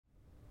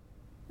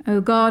O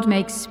God,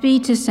 make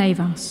speed to save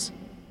us.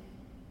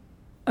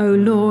 O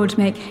Lord,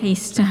 make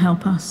haste to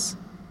help us.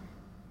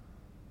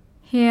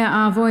 Hear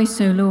our voice,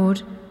 O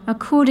Lord,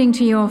 according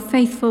to your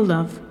faithful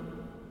love.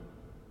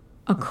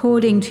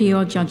 According to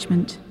your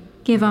judgment,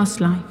 give us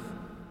life.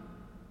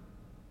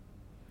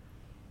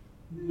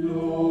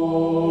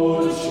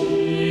 Lord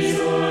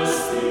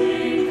Jesus,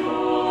 think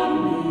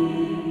on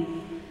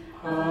me,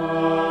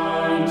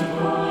 and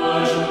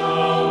purge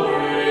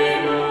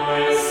away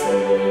my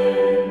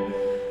sin.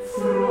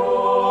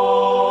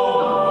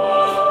 From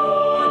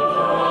earthly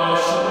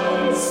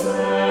passions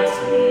set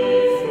me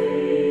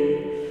free,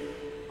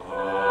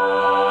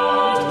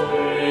 and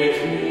make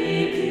me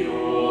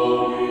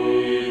pure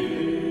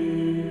within.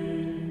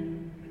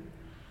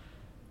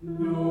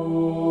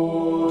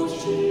 Lord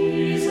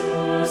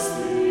Jesus,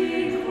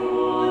 think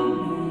on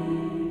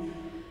me,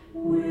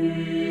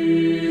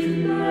 with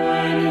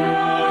many a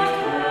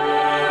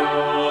care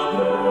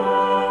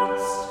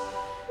oppressed.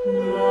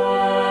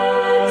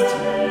 Let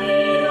me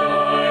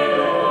thy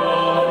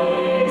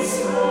loving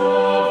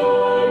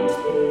servant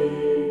be,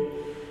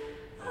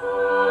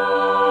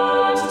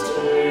 and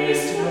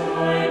taste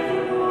thy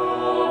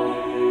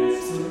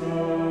promised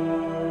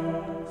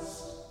rest.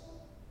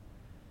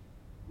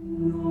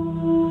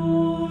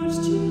 Lord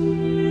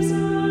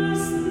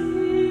Jesus,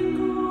 think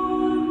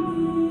on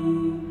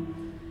me.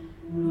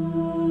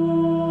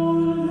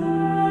 Lord,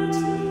 let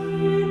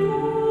me go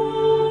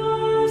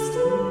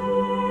astray.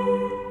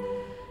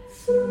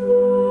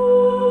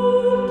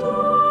 Through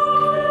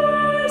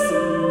darkness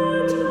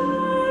and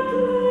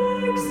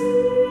perplexity,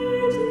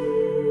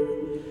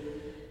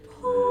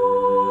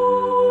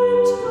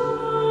 point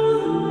out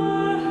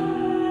the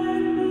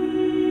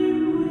heavenly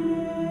way.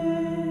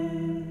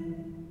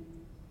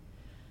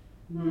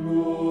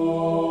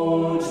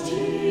 Lord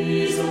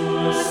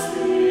Jesus,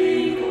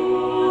 think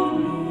on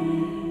me,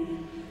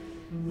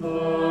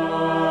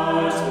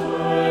 that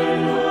when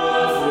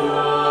the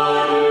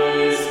flood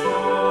is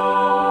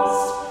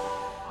past,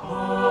 I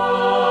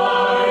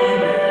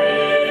may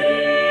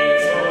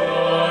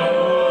eternal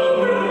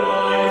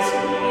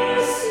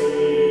brightness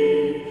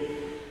see,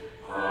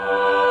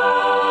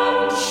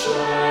 and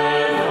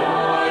share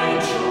thy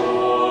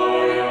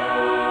joy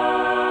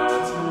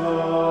at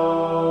last.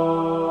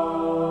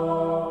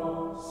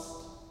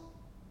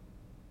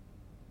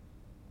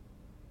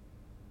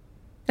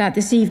 That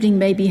this evening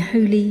may be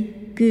holy,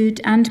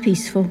 good, and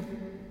peaceful,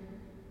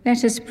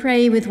 let us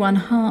pray with one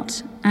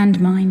heart and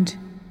mind.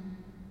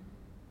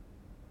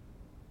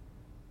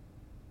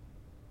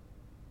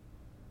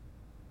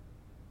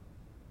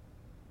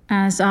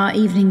 As our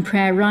evening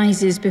prayer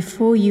rises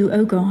before you,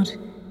 O God,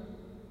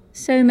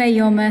 so may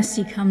your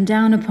mercy come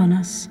down upon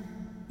us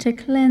to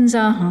cleanse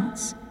our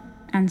hearts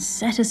and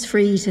set us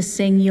free to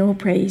sing your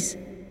praise,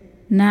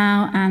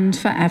 now and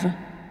forever.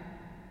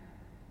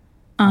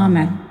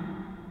 Amen.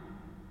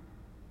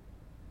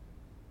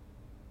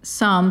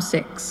 Psalm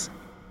 6.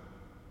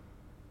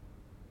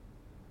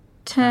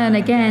 Turn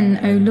again,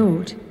 O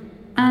Lord,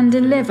 and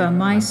deliver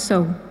my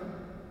soul.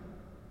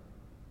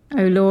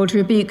 O Lord,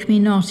 rebuke me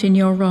not in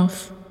your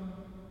wrath,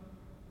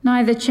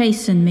 neither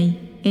chasten me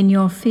in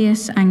your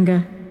fierce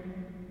anger.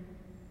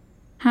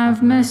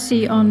 Have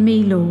mercy on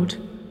me, Lord,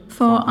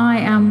 for I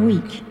am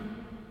weak.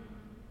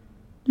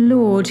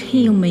 Lord,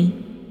 heal me,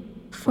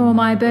 for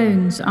my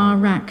bones are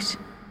racked.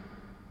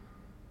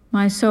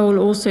 My soul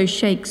also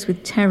shakes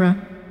with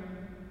terror.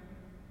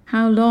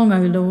 How long,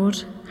 O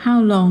Lord,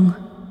 how long?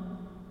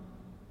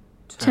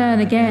 Turn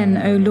again,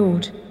 O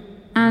Lord,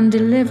 and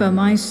deliver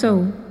my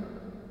soul.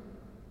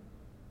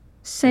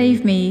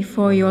 Save me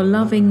for your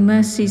loving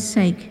mercy's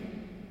sake.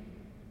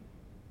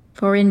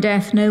 For in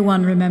death no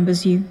one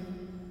remembers you.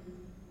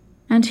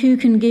 And who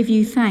can give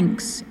you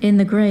thanks in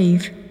the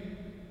grave?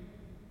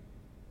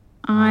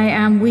 I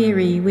am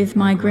weary with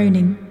my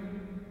groaning.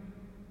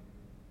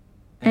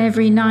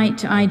 Every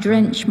night I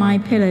drench my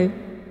pillow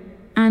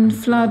and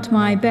flood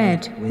my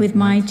bed with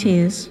my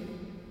tears.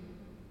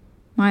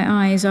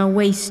 My eyes are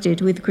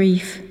wasted with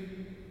grief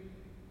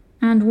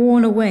and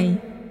worn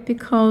away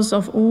because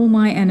of all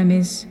my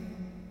enemies.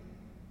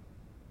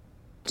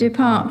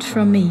 Depart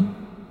from me,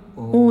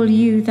 all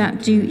you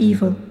that do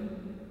evil.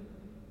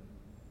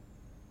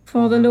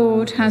 For the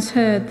Lord has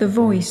heard the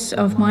voice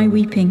of my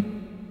weeping.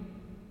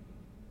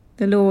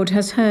 The Lord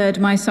has heard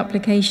my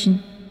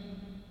supplication.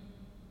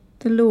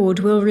 The Lord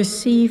will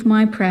receive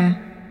my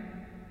prayer.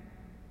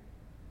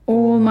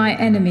 All my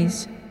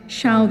enemies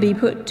shall be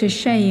put to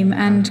shame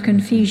and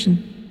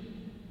confusion.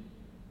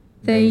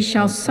 They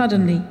shall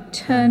suddenly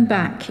turn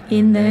back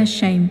in their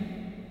shame.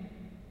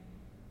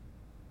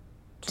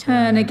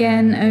 Turn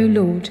again, O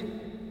Lord,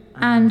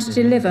 and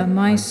deliver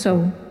my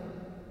soul.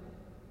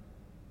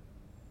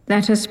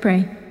 Let us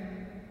pray.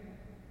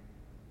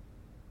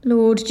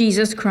 Lord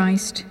Jesus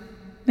Christ,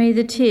 may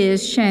the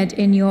tears shed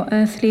in your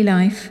earthly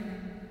life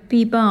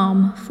be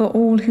balm for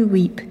all who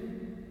weep,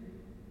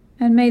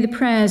 and may the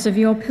prayers of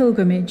your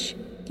pilgrimage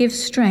give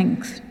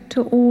strength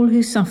to all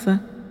who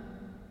suffer,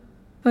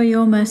 for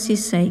your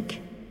mercy's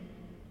sake.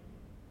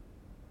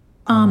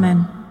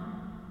 Amen.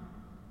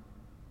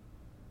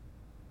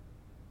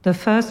 The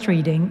first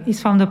reading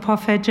is from the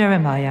prophet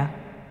Jeremiah,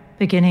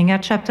 beginning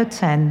at chapter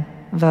 10,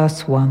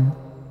 verse 1.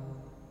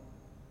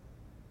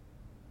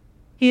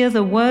 Hear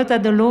the word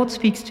that the Lord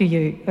speaks to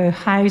you, O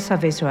house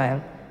of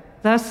Israel.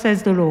 Thus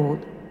says the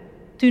Lord,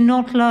 do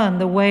not learn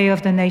the way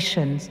of the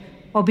nations,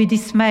 or be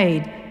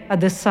dismayed at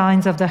the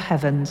signs of the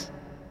heavens.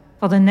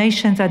 For the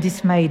nations are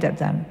dismayed at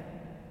them.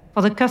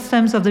 For the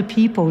customs of the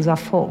peoples are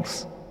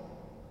false.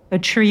 A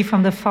tree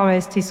from the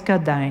forest is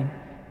cut down,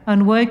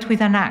 and worked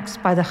with an axe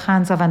by the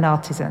hands of an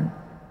artisan.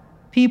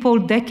 People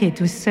deck it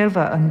with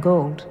silver and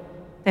gold.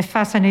 They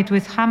fasten it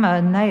with hammer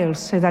and nails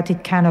so that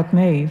it cannot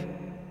move.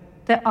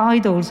 Their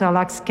idols are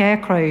like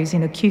scarecrows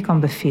in a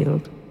cucumber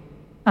field,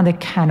 and they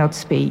cannot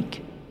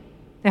speak.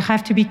 They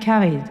have to be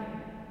carried,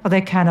 for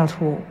they cannot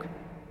walk.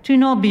 Do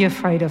not be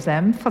afraid of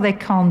them, for they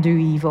can't do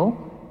evil,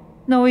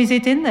 nor is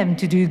it in them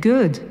to do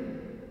good.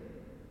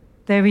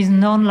 There is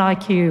none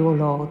like you, O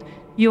Lord.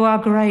 You are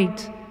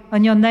great,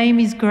 and your name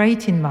is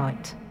great in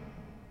might.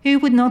 Who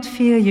would not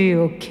fear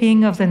you, O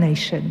King of the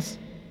nations?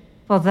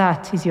 For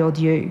that is your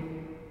due.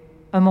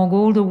 Among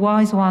all the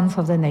wise ones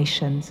of the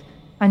nations,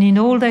 and in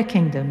all their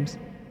kingdoms,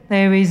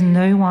 there is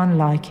no one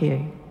like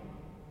you.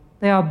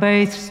 They are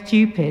both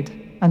stupid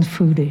and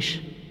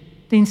foolish.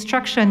 The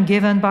instruction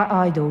given by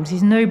idols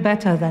is no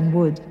better than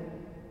wood.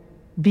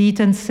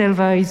 Beaten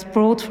silver is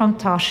brought from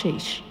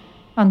Tarshish,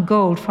 and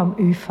gold from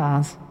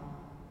Uphaz.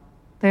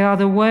 They are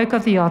the work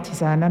of the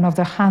artisan and of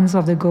the hands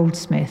of the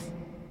goldsmith.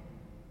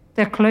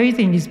 Their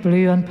clothing is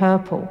blue and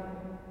purple.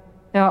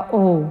 They are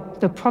all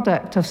the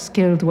product of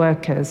skilled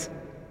workers.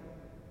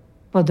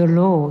 But the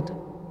Lord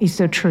is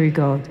the true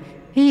God.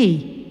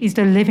 He is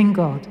the living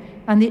God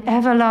and the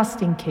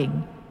everlasting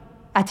King.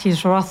 At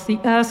his wrath the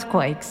earth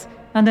quakes,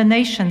 and the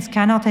nations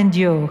cannot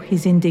endure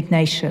his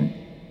indignation.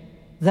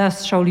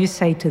 Thus shall you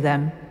say to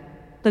them,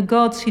 the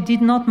gods who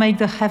did not make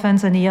the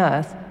heavens and the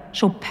earth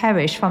shall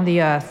perish from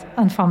the earth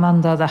and from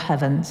under the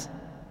heavens.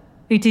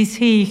 It is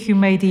he who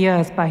made the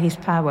earth by his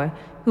power,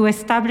 who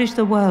established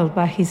the world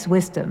by his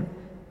wisdom,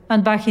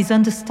 and by his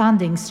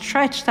understanding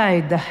stretched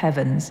out the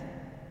heavens.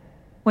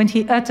 When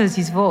he utters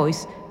his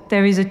voice,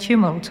 there is a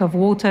tumult of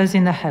waters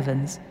in the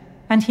heavens,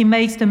 and he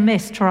makes the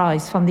mist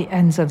rise from the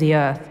ends of the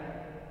earth.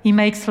 He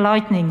makes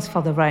lightnings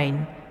for the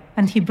rain,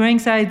 and he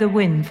brings out the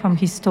wind from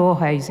his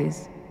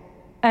storehouses.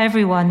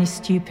 Everyone is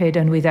stupid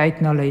and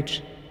without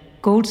knowledge.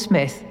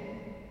 Goldsmiths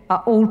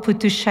are all put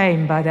to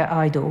shame by their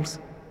idols,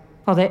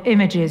 for their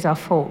images are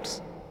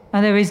false,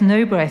 and there is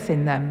no breath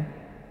in them.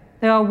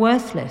 They are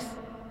worthless,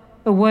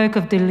 a work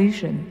of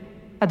delusion.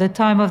 At the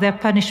time of their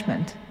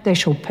punishment, they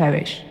shall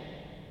perish.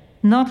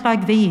 Not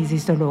like these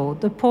is the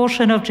Lord, the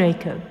portion of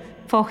Jacob,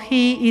 for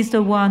he is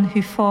the one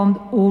who formed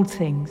all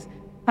things,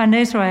 and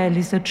Israel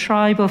is the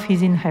tribe of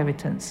his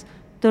inheritance.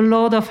 The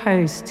Lord of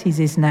hosts is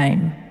his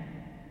name.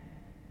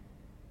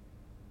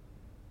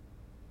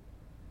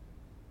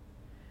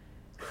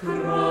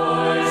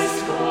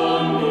 Christ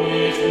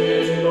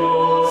committed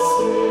no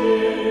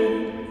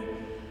sin.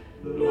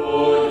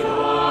 Lord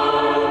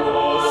God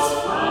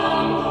was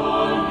found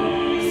on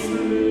his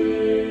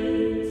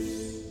lips.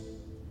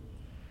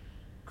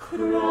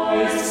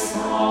 Christ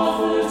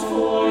suffered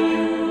for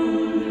you,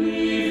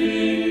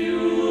 leaving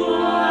you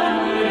an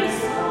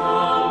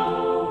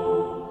example,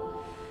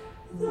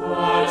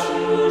 that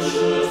you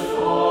should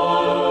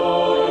follow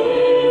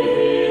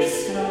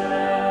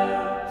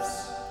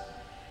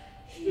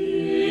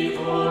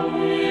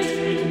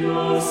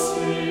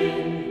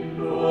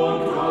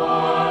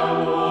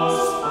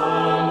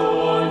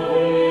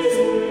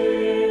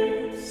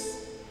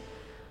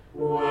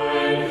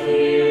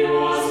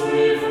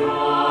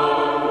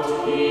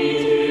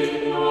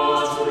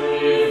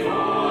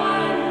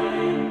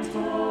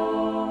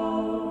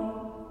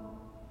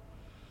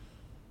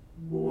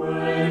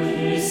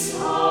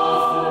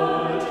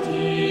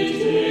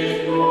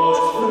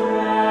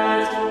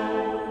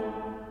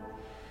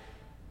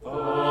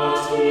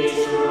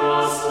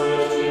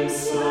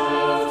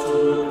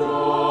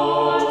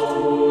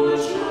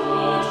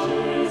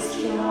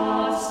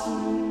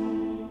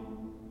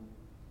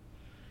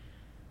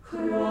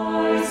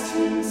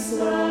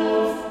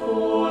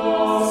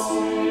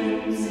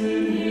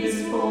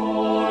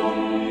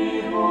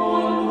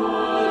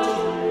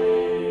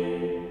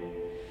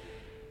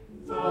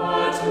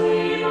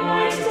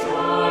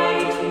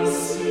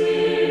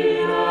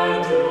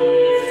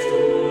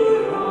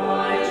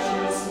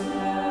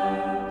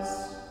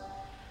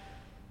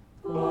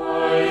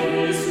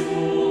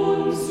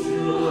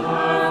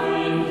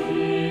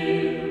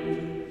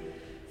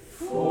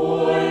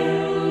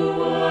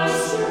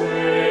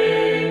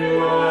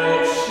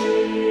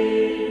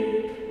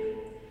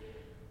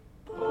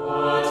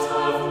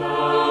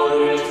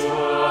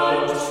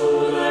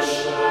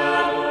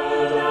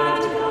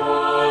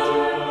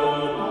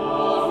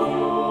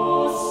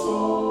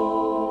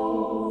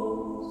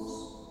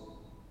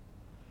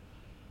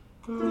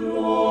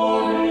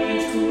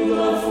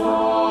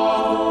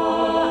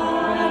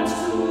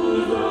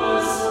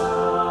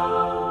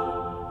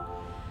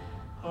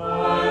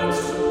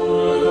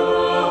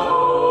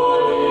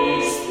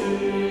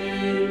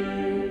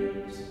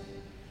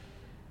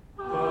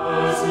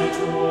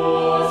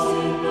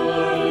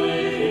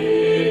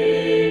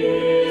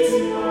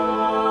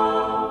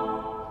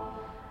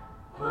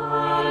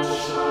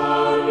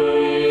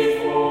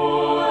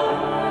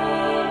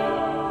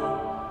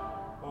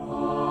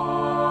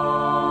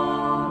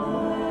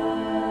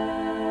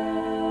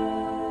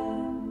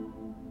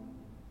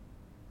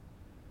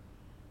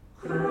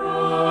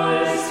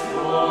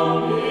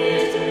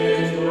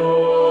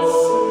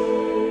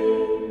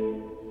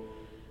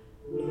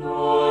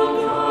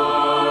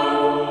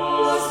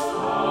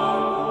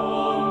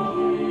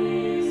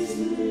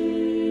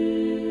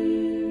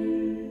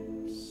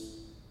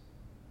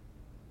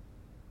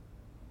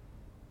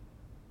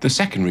The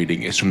second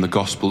reading is from the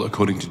Gospel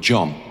according to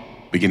John,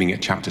 beginning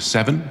at chapter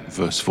 7,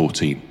 verse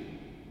 14.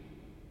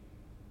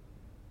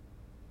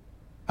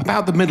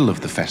 About the middle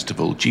of the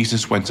festival,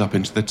 Jesus went up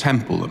into the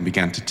temple and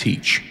began to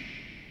teach.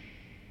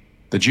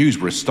 The Jews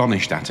were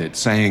astonished at it,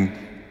 saying,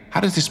 "How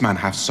does this man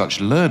have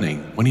such learning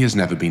when he has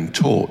never been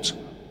taught?"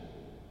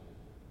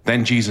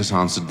 Then Jesus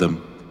answered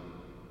them,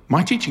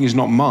 "My teaching is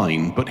not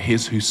mine, but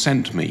his who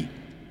sent me.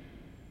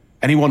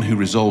 Anyone who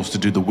resolves to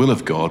do the will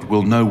of God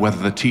will know whether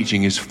the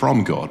teaching is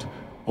from God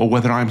or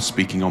whether I am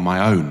speaking on my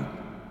own.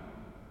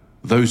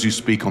 Those who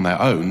speak on their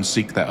own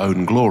seek their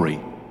own glory,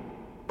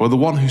 but the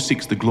one who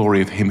seeks the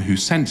glory of him who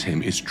sent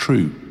him is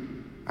true,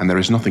 and there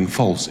is nothing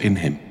false in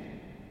him.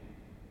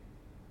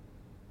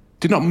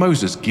 Did not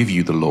Moses give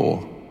you the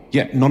law?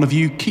 Yet none of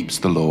you keeps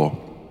the law.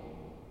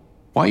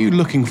 Why are you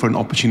looking for an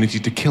opportunity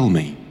to kill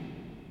me?"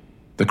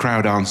 The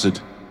crowd answered,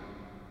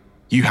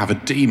 "You have a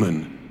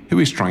demon. Who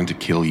is trying to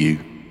kill you?"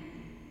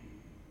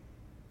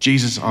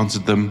 Jesus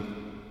answered them,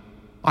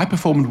 "I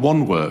performed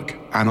one work,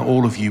 and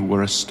all of you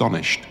were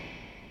astonished.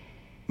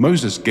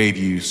 Moses gave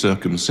you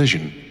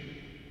circumcision.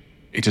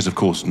 It is of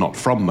course not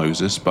from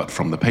Moses, but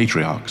from the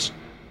patriarchs.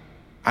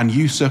 And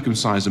you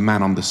circumcise a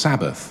man on the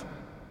Sabbath.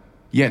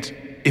 Yet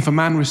if a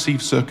man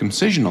receives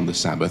circumcision on the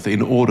Sabbath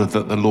in order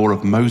that the law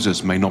of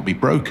Moses may not be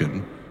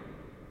broken,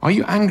 are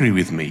you angry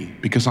with me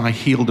because I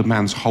healed a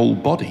man's whole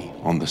body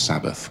on the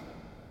Sabbath?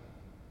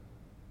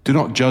 Do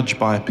not judge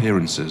by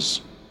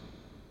appearances,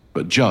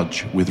 but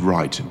judge with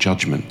right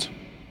judgment."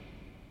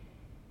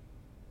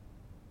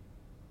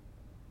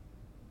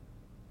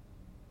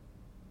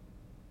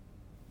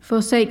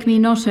 Forsake me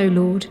not, O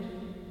Lord.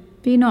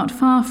 Be not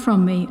far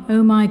from me,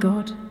 O my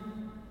God.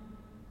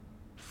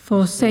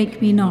 Forsake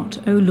me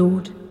not, O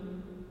Lord.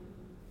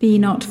 Be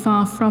not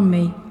far from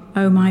me,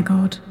 O my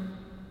God.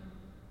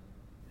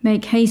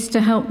 Make haste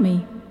to help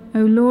me,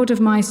 O Lord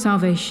of my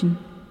salvation.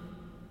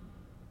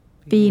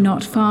 Be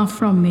not far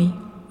from me,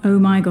 O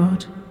my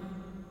God.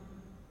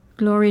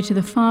 Glory to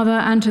the Father,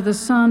 and to the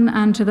Son,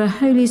 and to the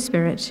Holy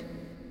Spirit.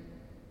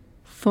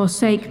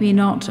 Forsake me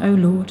not, O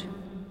Lord.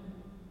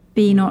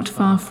 Be not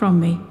far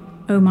from me,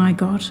 O my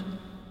God.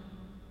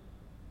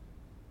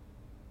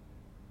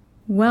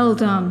 Well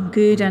done,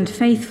 good and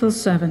faithful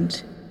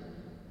servant.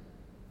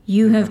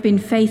 You have been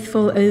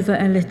faithful over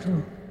a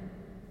little.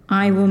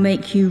 I will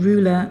make you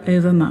ruler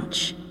over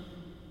much.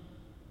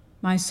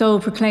 My soul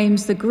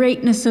proclaims the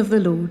greatness of the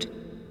Lord.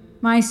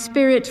 My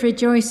spirit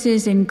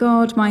rejoices in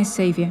God my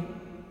Saviour.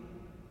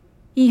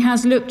 He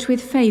has looked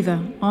with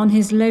favour on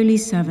his lowly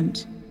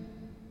servant.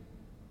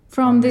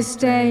 From this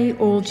day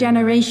all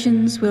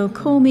generations will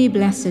call me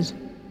blessed.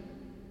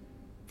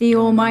 The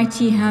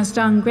Almighty has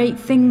done great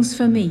things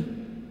for me,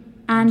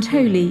 and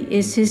holy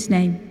is his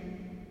name.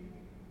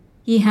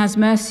 He has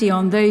mercy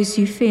on those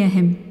who fear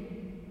him,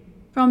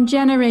 from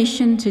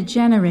generation to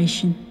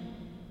generation.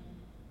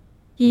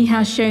 He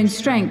has shown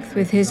strength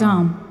with his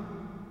arm,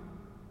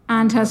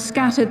 and has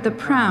scattered the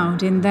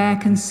proud in their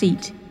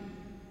conceit,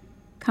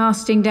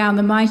 casting down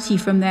the mighty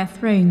from their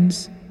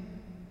thrones,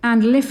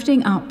 and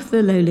lifting up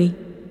the lowly.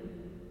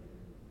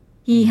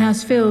 He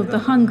has filled the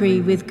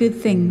hungry with good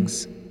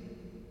things,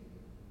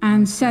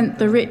 and sent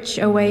the rich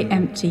away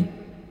empty.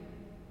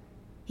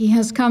 He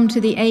has come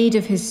to the aid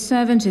of his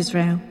servant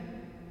Israel,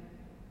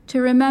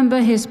 to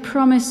remember his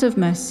promise of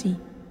mercy,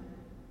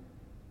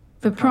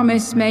 the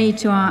promise made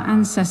to our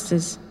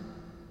ancestors,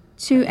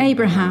 to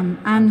Abraham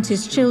and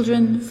his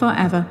children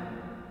forever.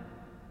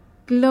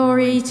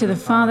 Glory to the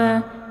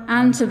Father,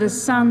 and to the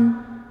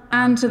Son,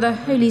 and to the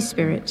Holy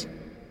Spirit,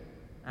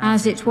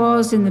 as it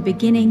was in the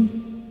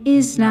beginning,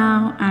 is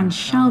now, and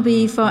shall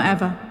be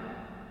forever.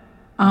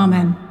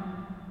 Amen.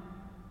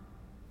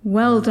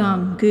 Well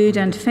done, good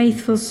and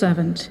faithful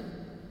servant.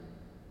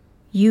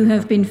 You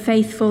have been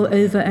faithful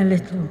over a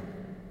little.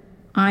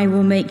 I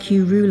will make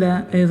you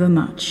ruler over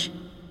much.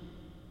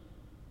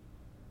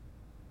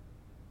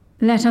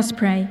 Let us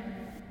pray.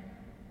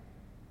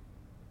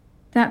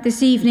 That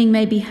this evening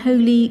may be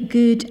holy,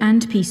 good,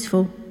 and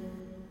peaceful,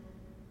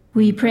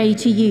 we pray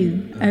to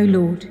you, O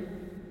Lord,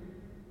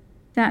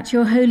 that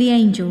your holy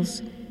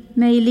angels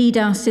may lead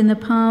us in the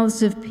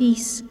paths of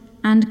peace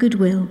and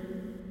goodwill.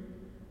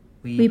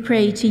 We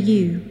pray to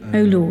you,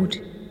 O Lord,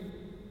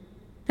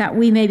 that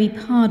we may be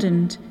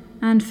pardoned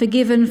and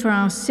forgiven for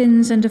our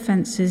sins and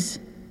offences.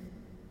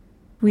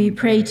 We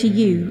pray to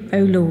you,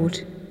 O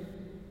Lord,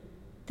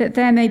 that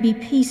there may be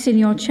peace in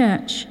your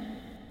church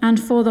and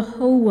for the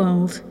whole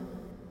world.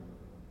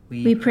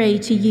 We pray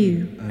to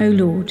you, O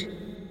Lord,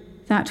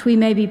 that we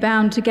may be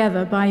bound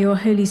together by your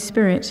Holy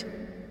Spirit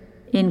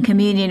in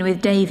communion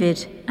with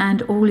David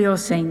and all your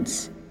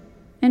saints,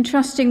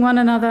 entrusting one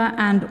another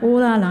and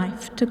all our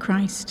life to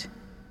Christ.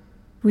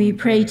 We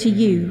pray to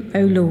you,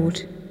 O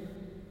Lord.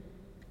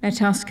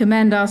 Let us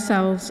commend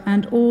ourselves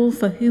and all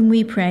for whom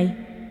we pray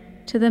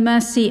to the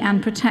mercy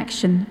and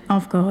protection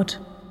of God.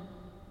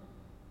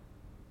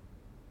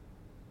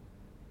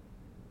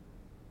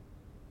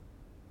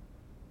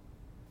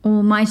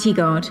 Almighty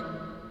God,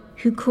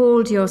 who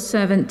called your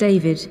servant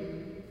David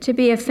to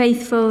be a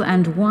faithful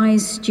and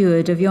wise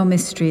steward of your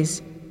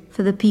mysteries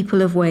for the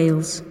people of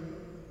Wales.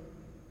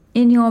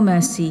 In your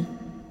mercy,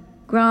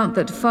 grant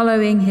that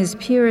following his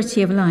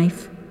purity of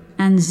life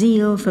and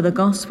zeal for the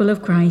gospel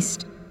of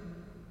Christ,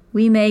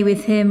 we may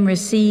with him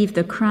receive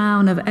the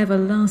crown of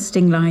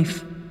everlasting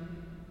life.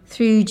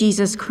 Through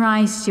Jesus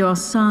Christ, your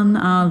Son,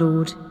 our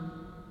Lord,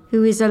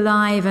 who is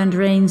alive and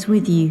reigns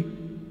with you,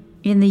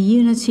 in the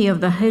unity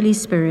of the Holy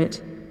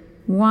Spirit,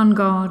 one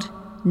God,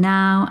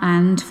 now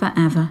and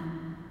forever.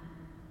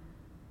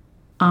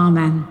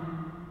 Amen.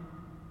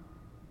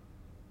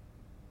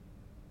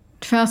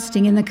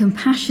 Trusting in the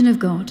compassion of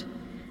God,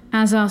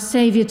 as our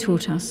Saviour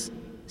taught us,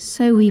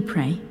 so we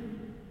pray.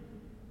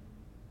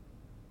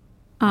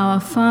 Our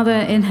Father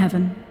in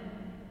heaven,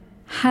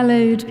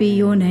 hallowed be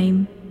your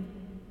name.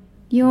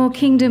 Your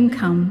kingdom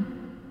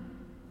come,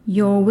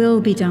 your will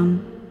be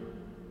done,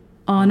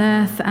 on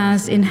earth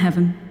as in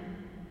heaven.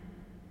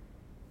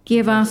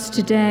 Give us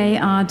today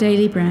our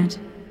daily bread.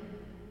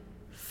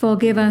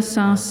 Forgive us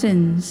our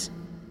sins,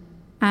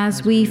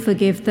 as we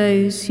forgive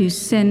those who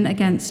sin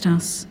against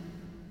us.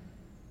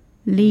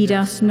 Lead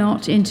us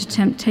not into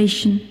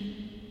temptation,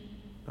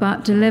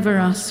 but deliver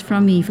us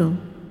from evil.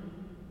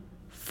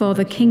 For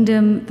the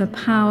kingdom, the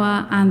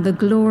power, and the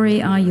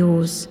glory are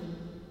yours,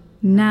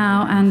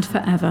 now and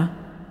forever.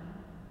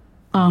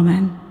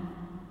 Amen.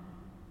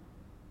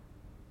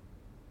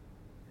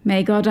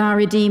 May God our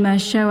Redeemer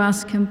show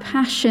us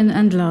compassion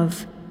and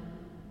love.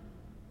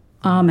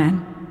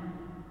 Amen.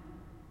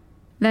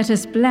 Let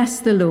us bless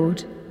the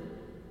Lord.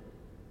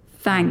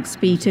 Thanks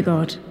be to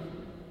God.